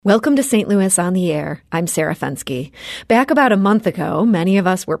Welcome to St. Louis on the Air. I'm Sarah Fenske. Back about a month ago, many of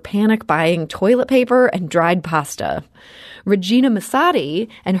us were panic buying toilet paper and dried pasta. Regina Masati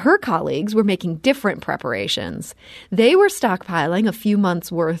and her colleagues were making different preparations. They were stockpiling a few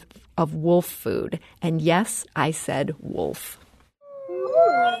months' worth of wolf food. And yes, I said wolf.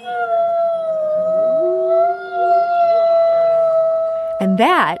 And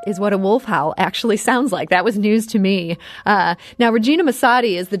that is what a wolf howl actually sounds like. That was news to me. Now, Regina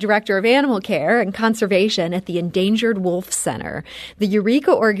Masati is the Director of Animal Care and Conservation at the Endangered Wolf Center. The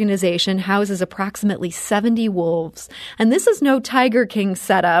Eureka organization houses approximately 70 wolves. And this is no Tiger King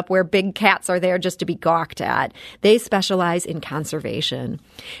setup where big cats are there just to be gawked at. They specialize in conservation.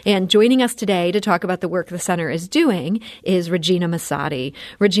 And joining us today to talk about the work the center is doing is Regina Masati.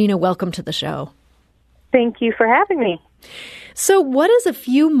 Regina, welcome to the show. Thank you for having me. So what does a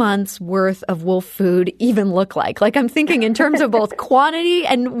few months worth of wolf food even look like? Like, I'm thinking in terms of both quantity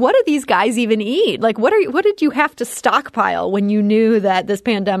and what do these guys even eat? Like, what did you have to stockpile when you knew that this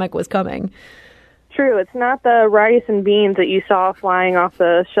pandemic was coming? True. It's not the rice and beans that you saw flying off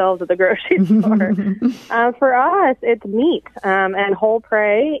the shelves at the grocery store. For us, it's meat and whole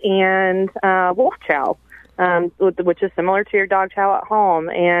prey and wolf chow, which is similar to your dog chow at home.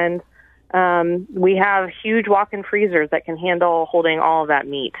 And we have huge walk-in freezers that can handle holding all of that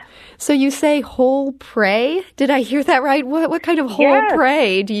meat. So you say whole prey? Did I hear that right? What kind of whole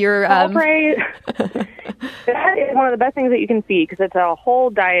prey do your... Whole prey, that is one of the best things that you can feed because it's a whole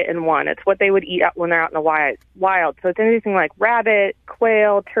diet in one. It's what they would eat when they're out in the wild. So it's anything like rabbit,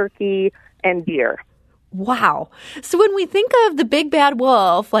 quail, turkey, and deer. Wow. So when we think of the big bad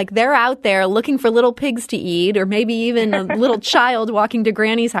wolf, like they're out there looking for little pigs to eat or maybe even a little child walking to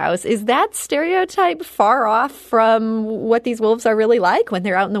Granny's house, is that stereotype far off from what these wolves are really like when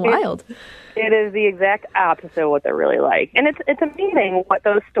they're out in the wild? It is the exact opposite of what they're really like. And it's amazing what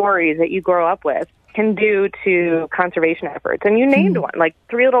those stories that you grow up with can do to conservation efforts. And you named one, like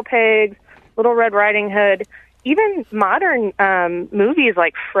Three Little Pigs, Little Red Riding Hood. Even modern movies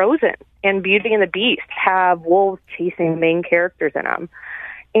like Frozen and Beauty and the Beast have wolves chasing main characters in them.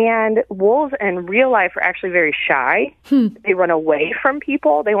 And wolves in real life are actually very shy. They run away from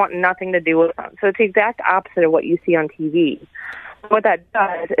people. They want nothing to do with them. So it's the exact opposite of what you see on TV. What that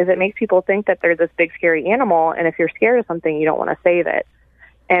does is it makes people think that they're this big, scary animal, and if you're scared of something, you don't want to save it.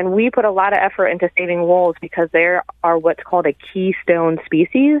 And we put a lot of effort into saving wolves because they are what's called a keystone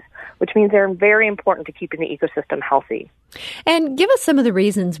species, which means they're very important to keeping the ecosystem healthy. And give us some of the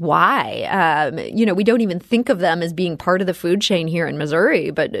reasons why. We don't even think of them as being part of the food chain here in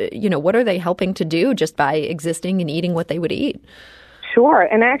Missouri, but, what are they helping to do just by existing and eating what they would eat? Sure.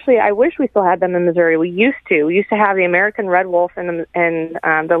 And actually, I wish we still had them in Missouri. We used to. We used to have the American red wolf in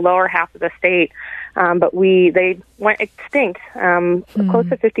the lower half of the state, but they went extinct close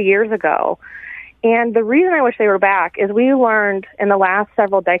to 50 years ago. And the reason I wish they were back is we learned in the last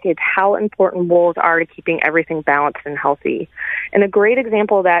several decades how important wolves are to keeping everything balanced and healthy. And a great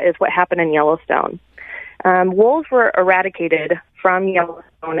example of that is what happened in Yellowstone. Wolves were eradicated from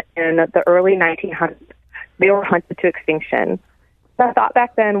Yellowstone in the early 1900s. They were hunted to extinction. The thought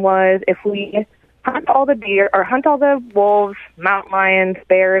back then was if we hunt all the deer or hunt all the wolves, mountain lions,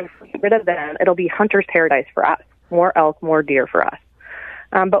 bears, get rid of them, it'll be hunter's paradise for us. More elk, more deer for us.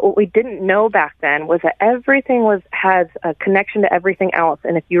 But what we didn't know back then was that everything has a connection to everything else.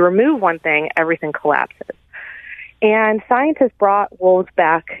 And if you remove one thing, everything collapses. And scientists brought wolves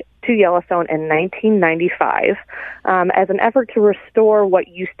back to Yellowstone in 1995 as an effort to restore what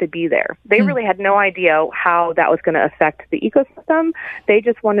used to be there. They really had no idea how that was going to affect the ecosystem. They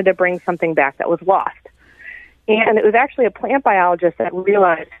just wanted to bring something back that was lost. And it was actually a plant biologist that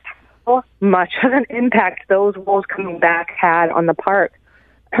realized how much of an impact those wolves coming back had on the park.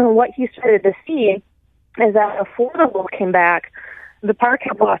 And what he started to see is that before the wolves came back, the park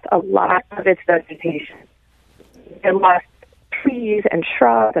had lost a lot of its vegetation. It lost trees and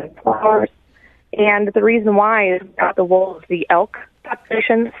shrubs and flowers. And the reason why is without the wolves, the elk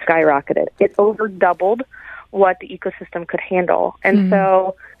population skyrocketed. It over doubled what the ecosystem could handle. And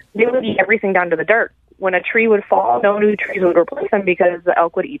so they would eat everything down to the dirt. When a tree would fall, no new trees would replace them because the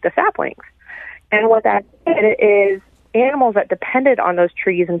elk would eat the saplings. And what that did is animals that depended on those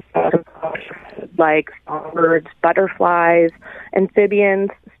trees and stuff, like songbirds, butterflies, amphibians,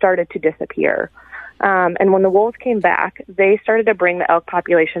 started to disappear. And when the wolves came back, they started to bring the elk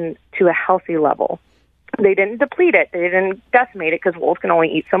population to a healthy level. They didn't deplete it. They didn't decimate it because wolves can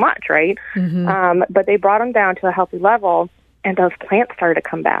only eat so much, right? But they brought them down to a healthy level, and those plants started to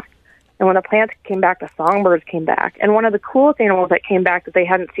come back. And when the plants came back, the songbirds came back. And one of the coolest animals that came back that they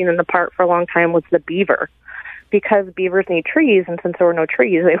hadn't seen in the park for a long time was the beaver. because beavers need trees, and since there were no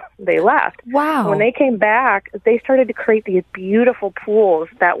trees, they left. Wow. When they came back, they started to create these beautiful pools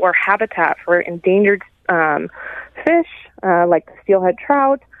that were habitat for endangered fish, like the steelhead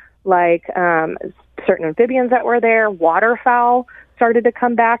trout, like certain amphibians that were there. Waterfowl started to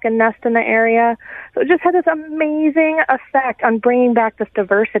come back and nest in the area. So it just had this amazing effect on bringing back this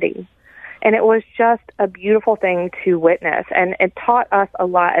diversity. And it was just a beautiful thing to witness. And it taught us a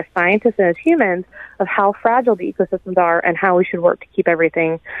lot as scientists and as humans of how fragile the ecosystems are and how we should work to keep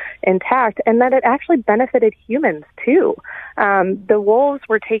everything intact, and that it actually benefited humans too. The wolves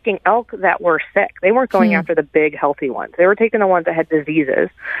were taking elk that were sick. They weren't going after the big, healthy ones. They were taking the ones that had diseases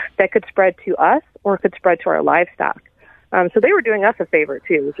that could spread to us or could spread to our livestock. So they were doing us a favor,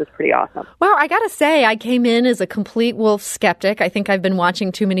 too, which was pretty awesome. Well, I got to say, I came in as a complete wolf skeptic. I think I've been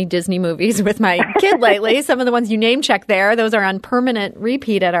watching too many Disney movies with my kid lately. Some of the ones you name check there, those are on permanent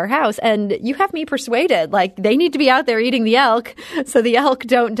repeat at our house. And you have me persuaded, like, they need to be out there eating the elk so the elk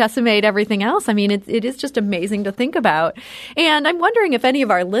don't decimate everything else. I mean, it is just amazing to think about. And I'm wondering if any of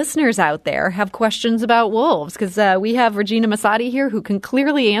our listeners out there have questions about wolves, because we have Regina Masadi here who can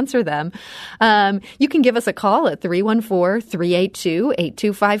clearly answer them. You can give us a call at 314-382-8255.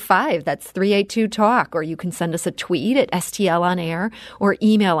 That's 382-TALK. Or you can send us a tweet at STL on air or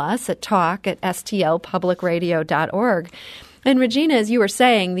email us at talk@stlpublicradio.org. And Regina, as you were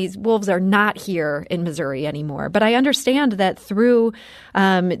saying, these wolves are not here in Missouri anymore. But I understand that through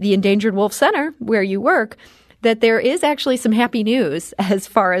the Endangered Wolf Center, where you work, that there is actually some happy news as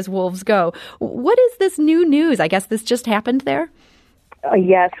far as wolves go. What is this new news? I guess this just happened there?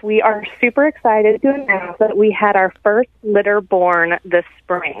 Yes, we are super excited to announce that we had our first litter born this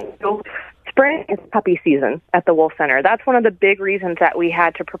spring. So spring is puppy season at the Wolf Center. That's one of the big reasons that we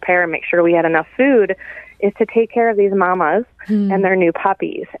had to prepare and make sure we had enough food, is to take care of these mamas and their new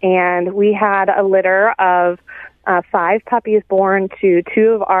puppies. And we had a litter of 5 puppies born to 2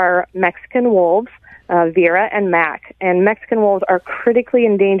 of our Mexican wolves, Vera and Mac. And Mexican wolves are critically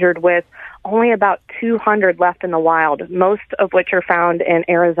endangered, with only about 200 left in the wild, most of which are found in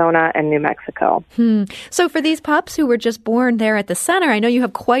Arizona and New Mexico. So for these pups who were just born there at the center, I know you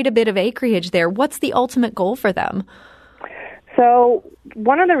have quite a bit of acreage there. What's the ultimate goal for them? So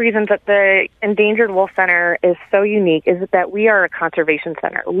one of the reasons that the Endangered Wolf Center is so unique is that we are a conservation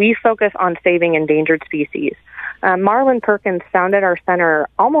center. We focus on saving endangered species. Marlin Perkins founded our center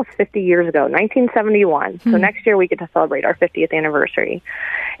almost 50 years ago, 1971. So next year we get to celebrate our 50th anniversary.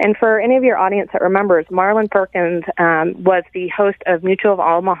 And for any of your audience that remembers, Marlin Perkins was the host of Mutual of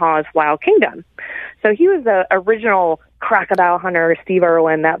Omaha's Wild Kingdom. So he was the original crocodile hunter, Steve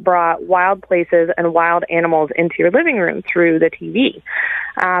Irwin, that brought wild places and wild animals into your living room through the TV.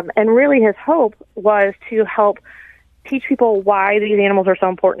 And really his hope was to help teach people why these animals are so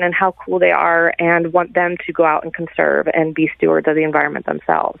important and how cool they are, and want them to go out and conserve and be stewards of the environment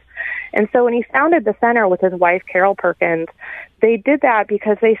themselves. And so when he founded the center with his wife, Carol Perkins, they did that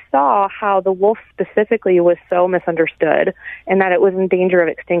because they saw how the wolf specifically was so misunderstood and that it was in danger of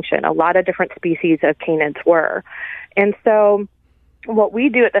extinction. A lot of different species of canids were. And so what we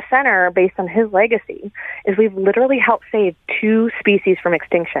do at the center, based on his legacy, is we've literally helped save 2 species from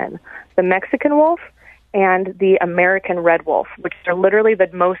extinction: the Mexican wolf and the American red wolf, which are literally the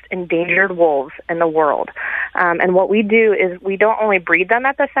most endangered wolves in the world. And what we do is we don't only breed them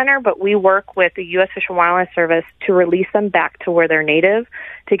at the center, but we work with the U.S. Fish and Wildlife Service to release them back to where they're native,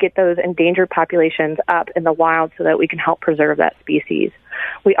 to get those endangered populations up in the wild so that we can help preserve that species.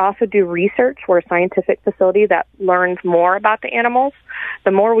 We also do research. We're a scientific facility that learns more about the animals.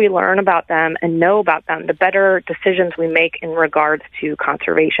 The more we learn about them and know about them, the better decisions we make in regards to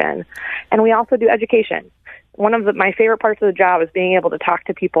conservation. And we also do education. One of my favorite parts of the job is being able to talk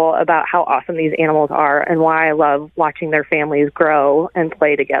to people about how awesome these animals are and why I love watching their families grow and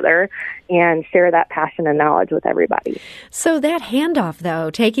play together, and share that passion and knowledge with everybody. So that handoff, though,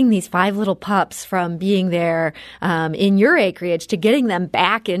 taking these 5 little pups from being there in your acreage to getting them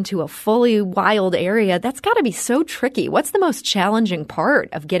back into a fully wild area, that's got to be so tricky. What's the most challenging part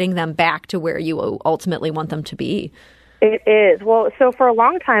of getting them back to where you ultimately want them to be? It is. Well, so for a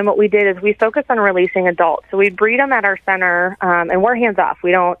long time, what we did is we focused on releasing adults. So we breed them at our center, and we're hands off. We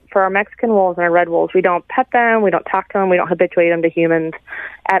don't, for our Mexican wolves and our red wolves, we don't pet them, we don't talk to them, we don't habituate them to humans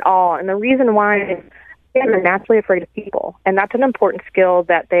at all. And the reason why is they're naturally afraid of people, and that's an important skill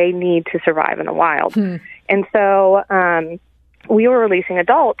that they need to survive in the wild. And so we were releasing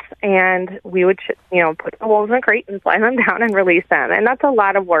adults, and we would, put the wolves in a crate and fly them down and release them. And that's a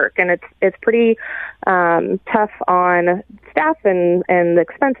lot of work, and it's pretty tough on staff and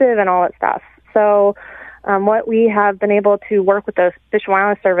expensive and all that stuff. So what we have been able to work with the Fish and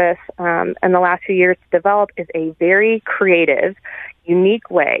Wildlife Service in the last few years to develop is a very creative, unique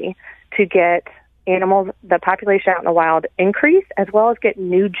way to get animals, the population out in the wild, increase, as well as get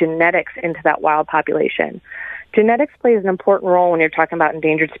new genetics into that wild population. Genetics plays an important role when you're talking about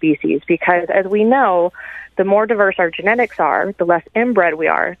endangered species because, as we know, the more diverse our genetics are, the less inbred we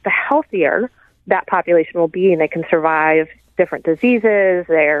are, the healthier that population will be, and they can survive different diseases,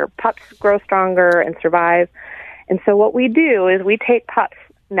 their pups grow stronger and survive. And so what we do is we take pups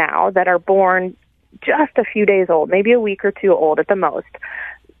now that are born just a few days old, maybe a week or two old at the most,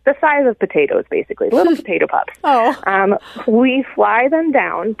 the size of potatoes, basically, little potato pups. We fly them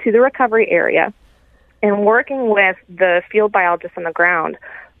down to the recovery area, and working with the field biologists on the ground,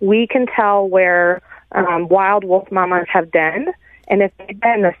 we can tell where wild wolf mamas have denned, and if they've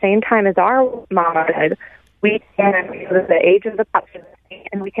been the same time as our mama did, we can the age of the pups,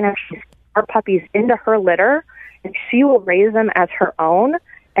 and we can actually stick our puppies into her litter, and she will raise them as her own.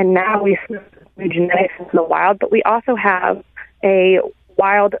 And now we see new genetics into the wild, but we also have a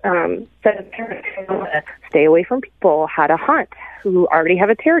wild set of parents who know how to stay away from people, how to hunt, who already have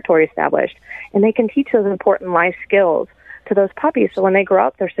a territory established, and they can teach those important life skills to those puppies. So when they grow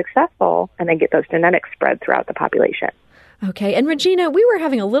up, they're successful, and they get those genetics spread throughout the population. Okay. And Regina, we were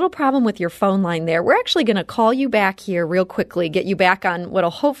having a little problem with your phone line there. We're actually going to call you back here real quickly, get you back on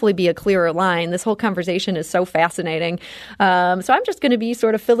what'll hopefully be a clearer line. This whole conversation is so fascinating. So I'm just going to be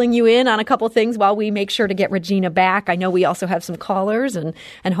sort of filling you in on a couple things while we make sure to get Regina back. I know we also have some callers, and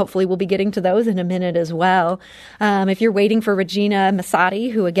hopefully we'll be getting to those in a minute as well. If you're waiting for Regina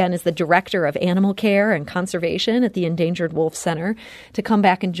Masati, who again is the Director of Animal Care and Conservation at the Endangered Wolf Center, to come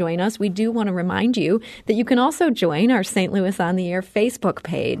back and join us, we do want to remind you that you can also join our St. Louis on the Air Facebook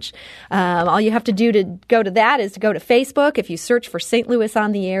page. All you have to do to go to that is to go to Facebook. If you search for St. Louis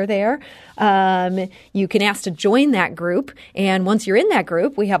on the Air there, you can ask to join that group. And once you're in that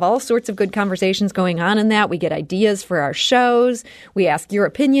group, we have all sorts of good conversations going on in that. We get ideas for our shows. We ask your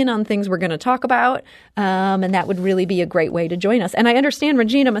opinion on things we're going to talk about. And that would really be a great way to join us. And I understand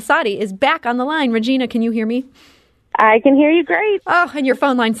Regina Masati is back on the line. Regina, can you hear me? I can hear you great. Oh, and your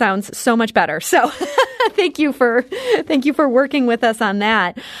phone line sounds so much better. So thank you for working with us on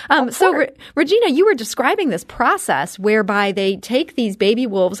that. So Regina, you were describing this process whereby they take these baby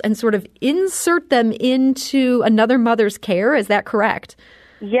wolves and sort of insert them into another mother's care. Is that correct?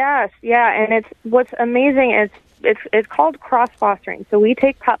 Yes. Yeah. And what's amazing is it's called cross-fostering. So we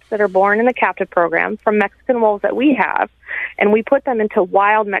take pups that are born in the captive program from Mexican wolves that we have, and we put them into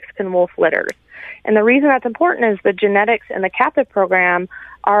wild Mexican wolf litters. And the reason that's important is the genetics in the captive program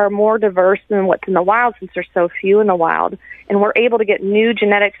are more diverse than what's in the wild since there's so few in the wild. And we're able to get new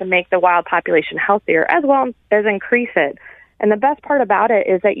genetics and make the wild population healthier as well as increase it. And the best part about it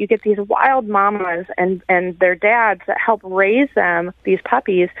is that you get these wild mamas and their dads that help raise them, these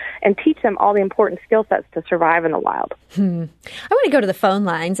puppies, and teach them all the important skill sets to survive in the wild. I want to go to the phone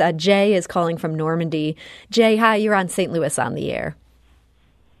lines. Jay is calling from Normandy. Jay, hi, you're on St. Louis on the Air.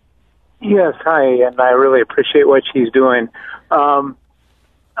 Yes, hi, and I really appreciate what she's doing.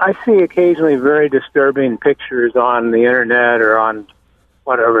 I see occasionally very disturbing pictures on the internet or on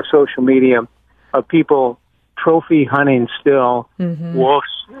whatever social media of people trophy hunting still wolves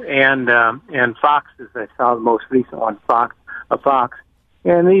and foxes. I saw the most recent one, a fox,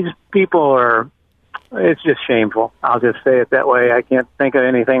 and these people it's just shameful. I'll just say it that way. I can't think of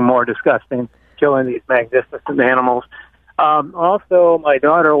anything more disgusting, killing these magnificent animals. Also, my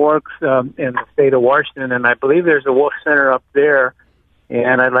daughter works in the state of Washington, and I believe there's a wolf center up there.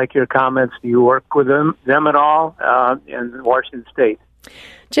 And I'd like your comments. Do you work with them at all in Washington State?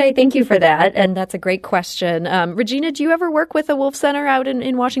 Jay, thank you for that. And that's a great question. Regina, do you ever work with a wolf center out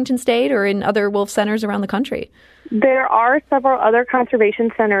in Washington State or in other wolf centers around the country? There are several other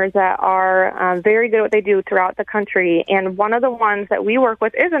conservation centers that are very good at what they do throughout the country. And one of the ones that we work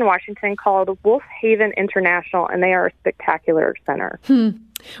with is in Washington called Wolf Haven International, and they are a spectacular center.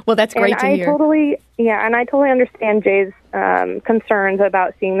 Well, that's great to hear. And I totally understand Jay's concerns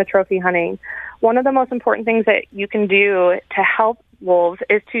about seeing the trophy hunting. One of the most important things that you can do to help wolves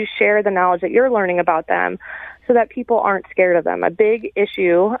is to share the knowledge that you're learning about them so that people aren't scared of them. A big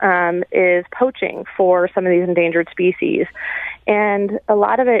issue is poaching for some of these endangered species. And a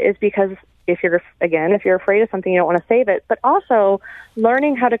lot of it is because if you're afraid of something, you don't want to save it, but also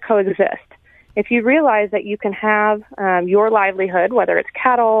learning how to coexist. If you realize that you can have your livelihood, whether it's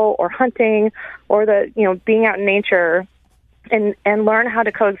cattle or hunting or being out in nature, and learn how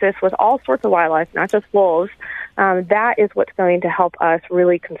to coexist with all sorts of wildlife, not just wolves, that is what's going to help us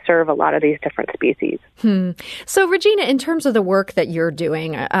really conserve a lot of these different species. So, Regina, in terms of the work that you're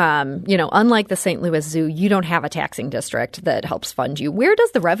doing, unlike the St. Louis Zoo, you don't have a taxing district that helps fund you. Where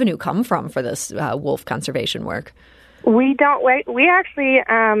does the revenue come from for this wolf conservation work? We don't. We actually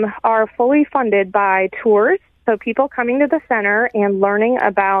are fully funded by tours, so people coming to the center and learning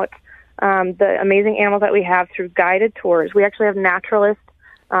about the amazing animals that we have through guided tours. We actually have naturalists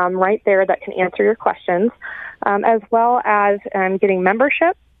right there that can answer your questions, as well as getting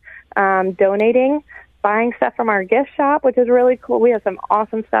membership, donating, buying stuff from our gift shop, which is really cool. We have some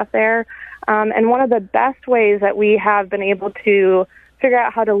awesome stuff there. And one of the best ways that we have been able to figure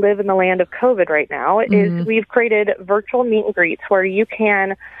out how to live in the land of COVID right now is we've created virtual meet and greets where you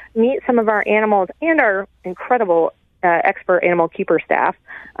can meet some of our animals and our incredible expert animal keeper staff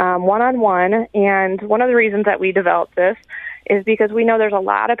one-on-one. And one of the reasons that we developed this is because we know there's a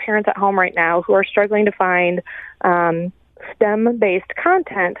lot of parents at home right now who are struggling to find STEM-based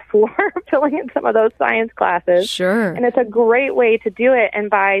content for filling in some of those science classes. Sure. And it's a great way to do it. And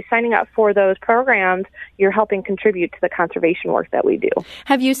by signing up for those programs, you're helping contribute to the conservation work that we do.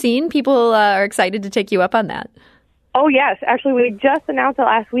 Have you seen people are excited to take you up on that? Oh, yes. Actually, we just announced it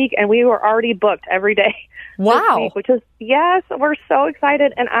last week, and we were already booked every day. Wow. This week, which is, yes, we're so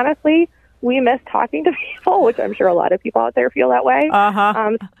excited. And honestly, we miss talking to people, which I'm sure a lot of people out there feel that way.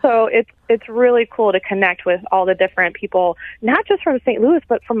 So it's really cool to connect with all the different people, not just from St. Louis,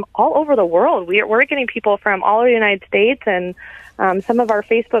 but from all over the world. We're getting people from all over the United States, and some of our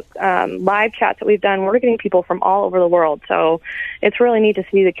Facebook live chats that we've done, we're getting people from all over the world. So it's really neat to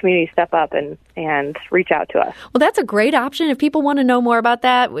see the community step up and reach out to us. Well, that's a great option. If people want to know more about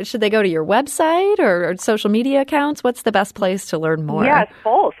that, should they go to your website or social media accounts? What's the best place to learn more? Yes,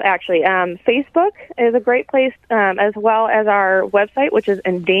 both, actually. Facebook is a great place, as well as our website, which is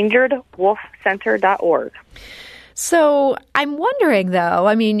endangeredwolfcenter.org. So I'm wondering, though,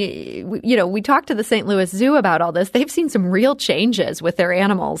 I mean, we talked to the St. Louis Zoo about all this. They've seen some real changes with their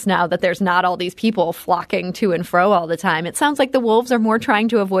animals now that there's not all these people flocking to and fro all the time. It sounds like the wolves are more trying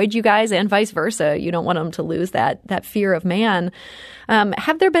to avoid you guys and vice versa. You don't want them to lose that fear of man.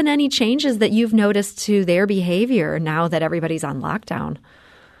 Have there been any changes that you've noticed to their behavior now that everybody's on lockdown?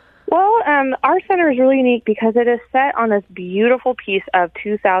 Well, our center is really unique because it is set on this beautiful piece of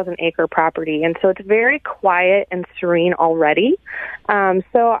 2,000-acre property, and so it's very quiet and serene already.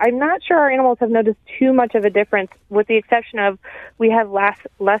 So I'm not sure our animals have noticed too much of a difference, with the exception of we have less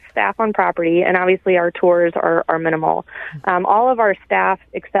staff on property, and obviously our tours are minimal. All of our staff,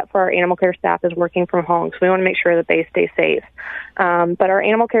 except for our animal care staff, is working from home, so we want to make sure that they stay safe. But our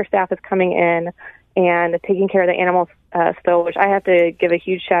animal care staff is coming in and taking care of the animals still, which I have to give a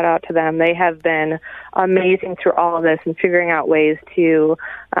huge shout out to them. They have been amazing through all of this and figuring out ways to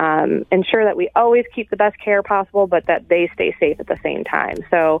ensure that we always keep the best care possible, but that they stay safe at the same time.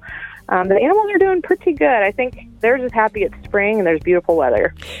 So the animals are doing pretty good. I think they're just happy it's spring and there's beautiful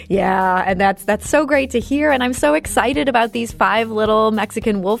weather. Yeah, and that's so great to hear. And I'm so excited about these 5 little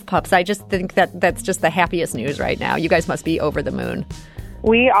Mexican wolf pups. I just think that's just the happiest news right now. You guys must be over the moon.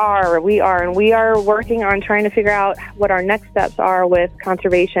 We are, and we are working on trying to figure out what our next steps are with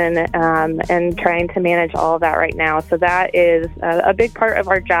conservation and trying to manage all of that right now. So that is a big part of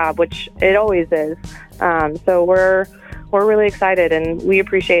our job, which it always is. So we're really excited, and we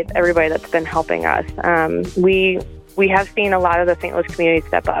appreciate everybody that's been helping us. We have seen a lot of the St. Louis community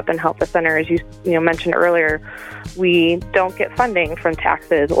step up and help the center. As you mentioned earlier, we don't get funding from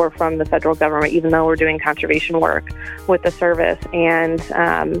taxes or from the federal government, even though we're doing conservation work with the service. And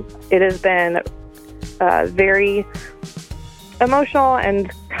it has been very emotional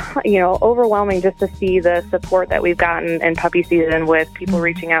and overwhelming just to see the support that we've gotten in puppy season, with people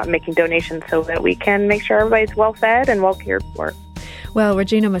reaching out and making donations so that we can make sure everybody's well fed and well cared for. Well,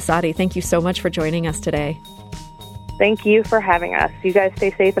 Regina Masadi, thank you so much for joining us today. Thank you for having us. You guys stay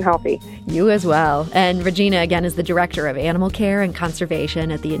safe and healthy. You as well. And Regina, again, is the Director of Animal Care and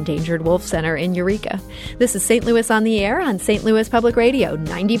Conservation at the Endangered Wolf Center in Eureka. This is St. Louis on the Air on St. Louis Public Radio,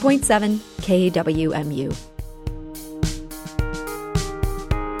 90.7 KWMU.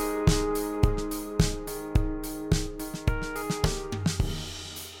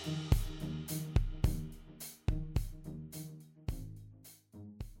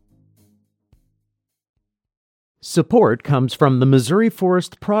 Support comes from the Missouri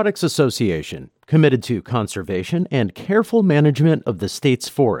Forest Products Association, committed to conservation and careful management of the state's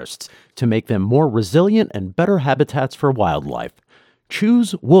forests to make them more resilient and better habitats for wildlife.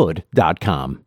 ChooseWood.com.